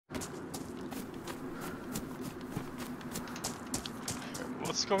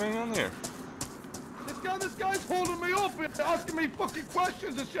What's going on here? This guy's holding me up and asking me fucking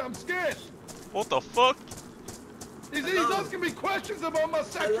questions and shit. I'm scared. What the fuck? He's asking me questions about my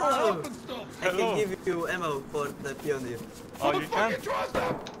sexual health and stuff. I can give you ammo for the pioneer. Oh, you can? Trust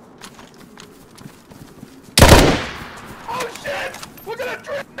him. Oh shit! We're gonna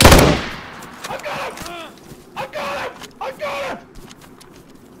drink! I got him! I got him! I got him!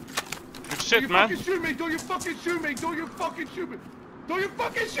 Good shit, Don't man. you fucking shoot me! Don't you fucking shoot me! Don't you fucking shoot me! Don't you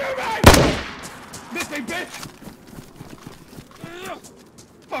fucking shoot me! Miss me, bitch!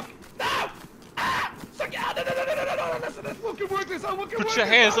 Fuck! No! Ah! Suck it out! No! Listen, this fucking work this out! Put your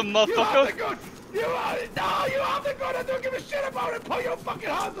hands up, motherfucker! You have the gun! You have the gun! I don't give a shit about it! Put your fucking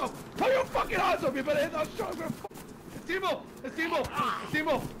hands up! Put your fucking hands up! You better hit that shot! It's Timo! It's Timo! It's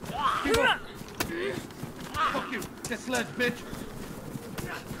Timo! Timo! Fuck you! Get sledge, bitch!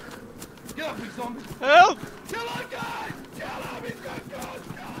 Get off me, zombie! Help! Kill that guy! Kill him! He's got guns!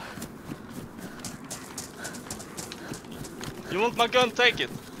 You want my gun? Take it.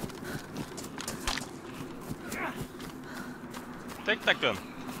 Take that gun.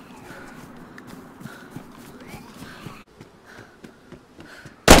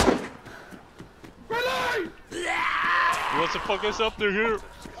 Really? You want to fuck us up? They're here.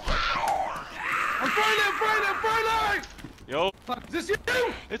 I'm friendly! Yo. Fuck, is this you?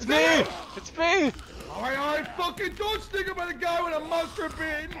 It's Is me! that you? It's me! Alright, fucking don't stick about a guy with a monster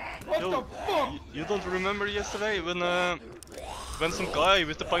bin! What Yo, the fuck? You don't remember yesterday when some guy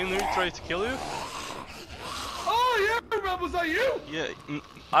with the pioneer tried to kill you? Oh yeah, I remember, was that you? Yeah,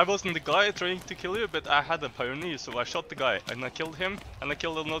 I wasn't the guy trying to kill you, but I had a pioneer, so I shot the guy, and I killed him, and I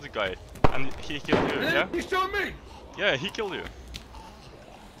killed another guy, and he killed you, And then yeah? he shot me! Yeah, he killed you.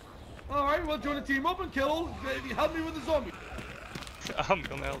 Alright, well, do you want to team up and kill? Help me with the zombie. I'm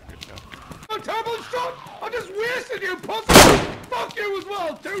gonna help you, yeah. Oh, terrible shot! I just wasted you, pussy! Fuck you as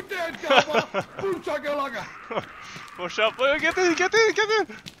well! Two dead, Galba! Boom chakalaka! Push up! Oh, get in!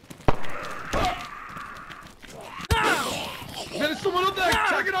 There's someone up there!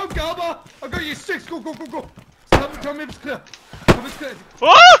 Check it out, Galba! I got you 6, go! Tell me if it's clear. If it's clear.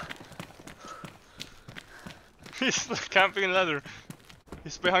 Ah! He's camping in ladder.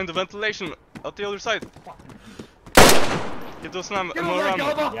 He's behind the ventilation at the other side. He doesn't have Get more over there,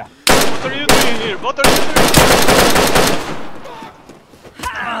 ammo. Galba! Yeah. What are you doing here? What are you doing?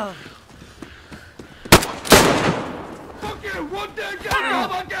 Fuck you! One dead guy,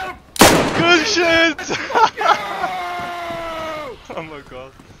 Galba! Get him! Good shit! Fuck you! Oh my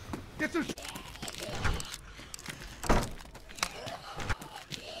god. Get some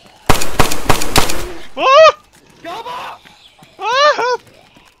Ah! Galba! Ah! Help!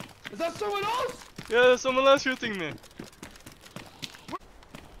 Is that someone else? Yeah, there's someone else shooting me.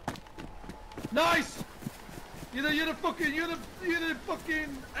 Nice! You're the fucking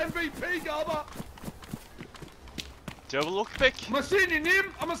MVP, Galba! Do you have a lockpick? Am I saying your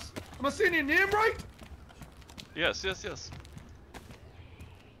name? Am I saying your name right? Yes.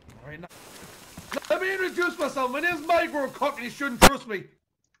 Alright, now. Let me introduce myself. My name's Micro Cock and you shouldn't trust me.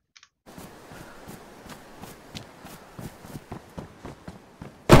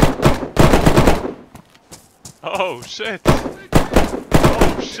 Oh shit!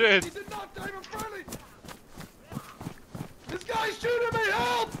 Oh shit! He did not die in friendly. This guy's shooting me,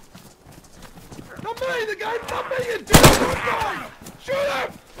 help! Not me, the guy, not me, you dude, don't die! Shoot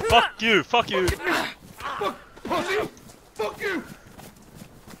him! Fuck you! Fuck you! Fuck, pussy! Fuck you!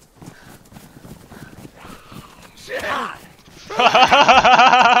 Shit!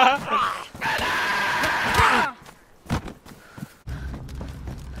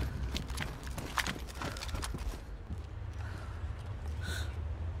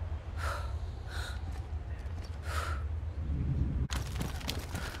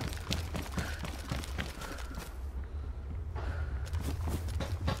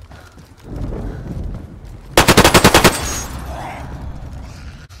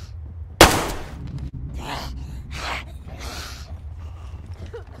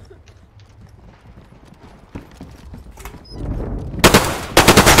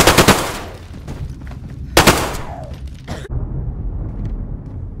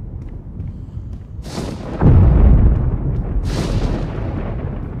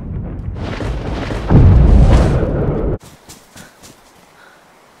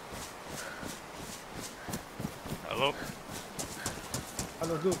 Hello?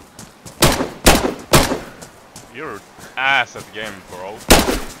 Hello, dude. You're ass at the game, bro.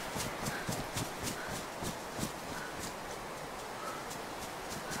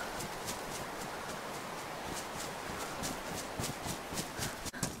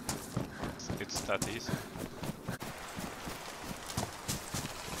 It's that easy.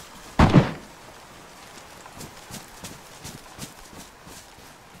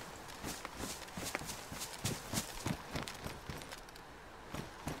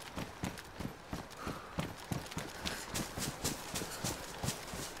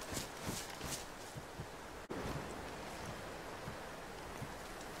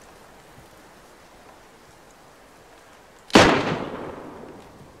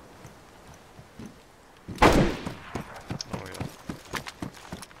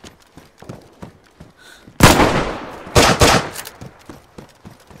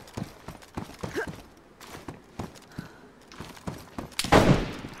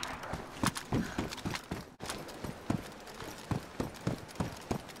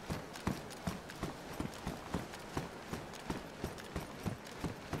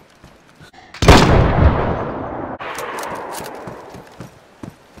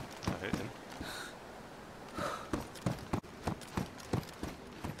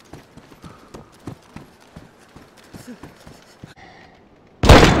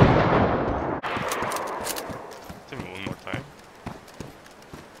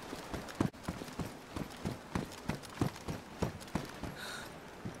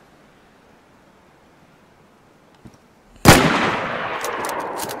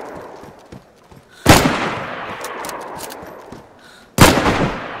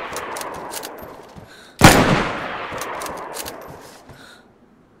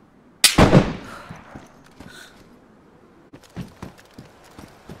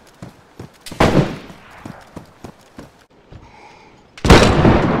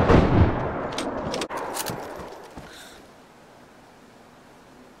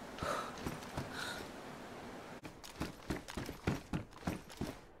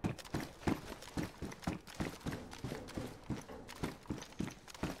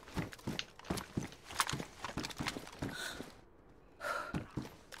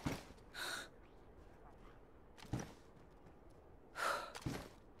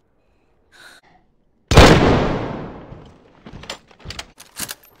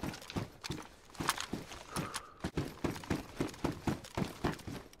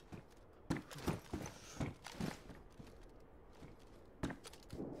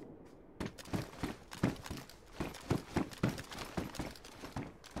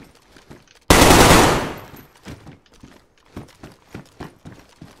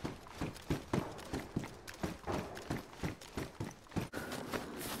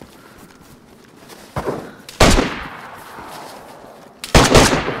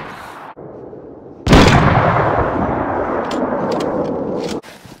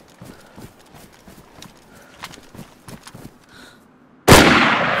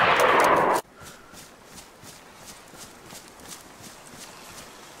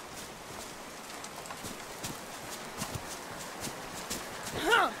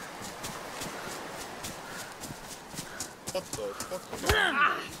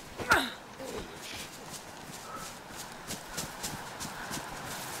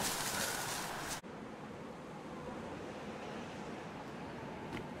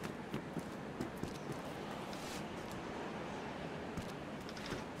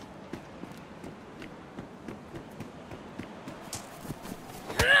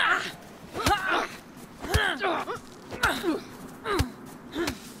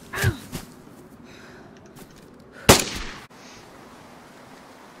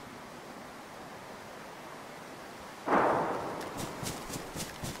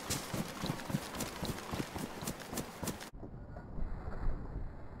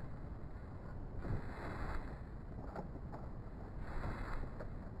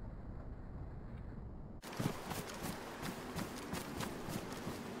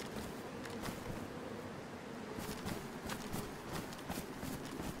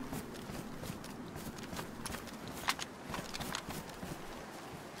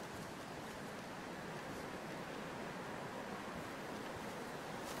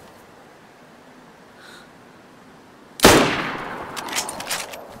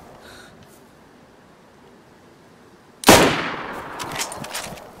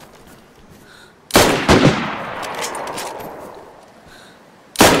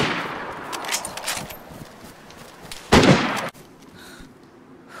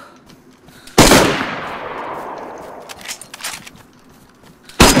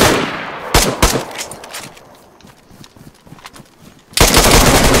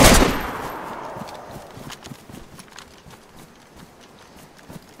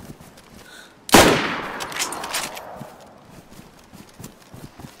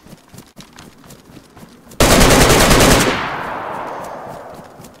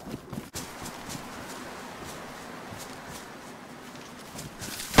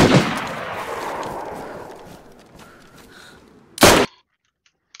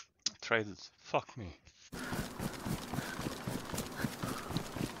 traded. Fuck me.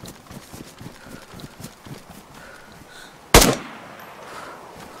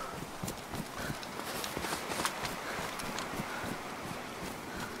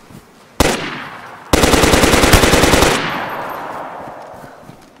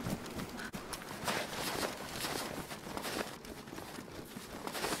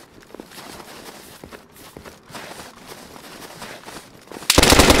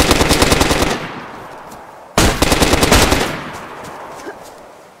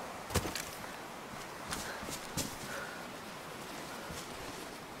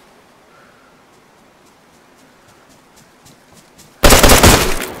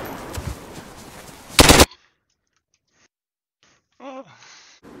 Oh.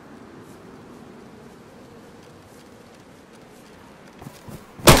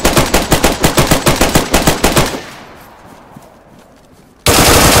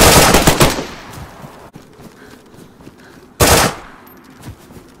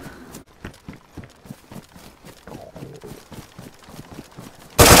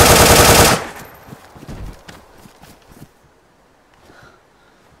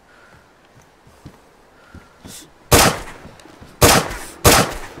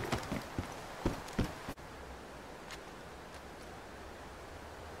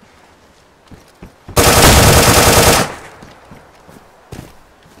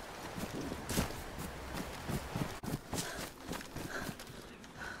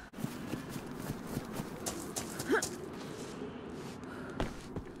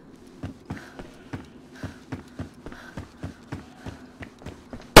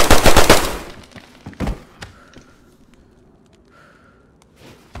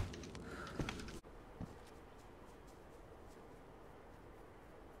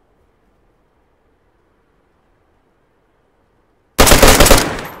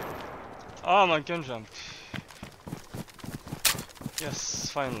 Oh, my gun jumped. Yes,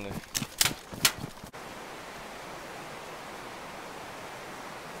 finally.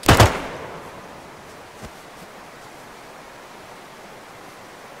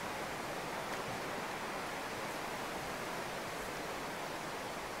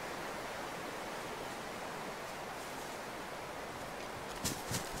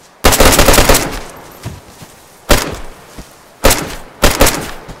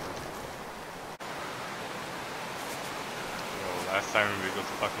 Last time we got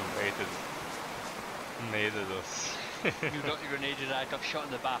fucking baited. Naded us. You got grenaded, I got shot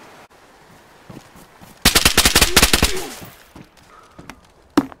in the back.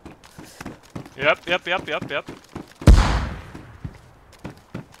 Yep.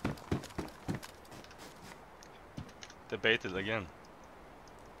 They baited again.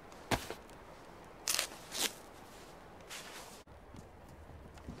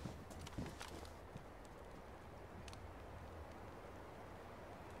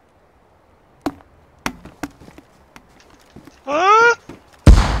 Ah!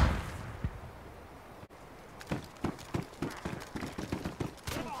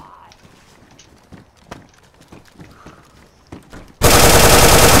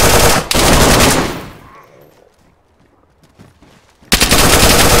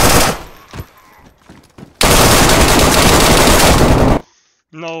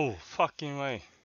 No fucking way.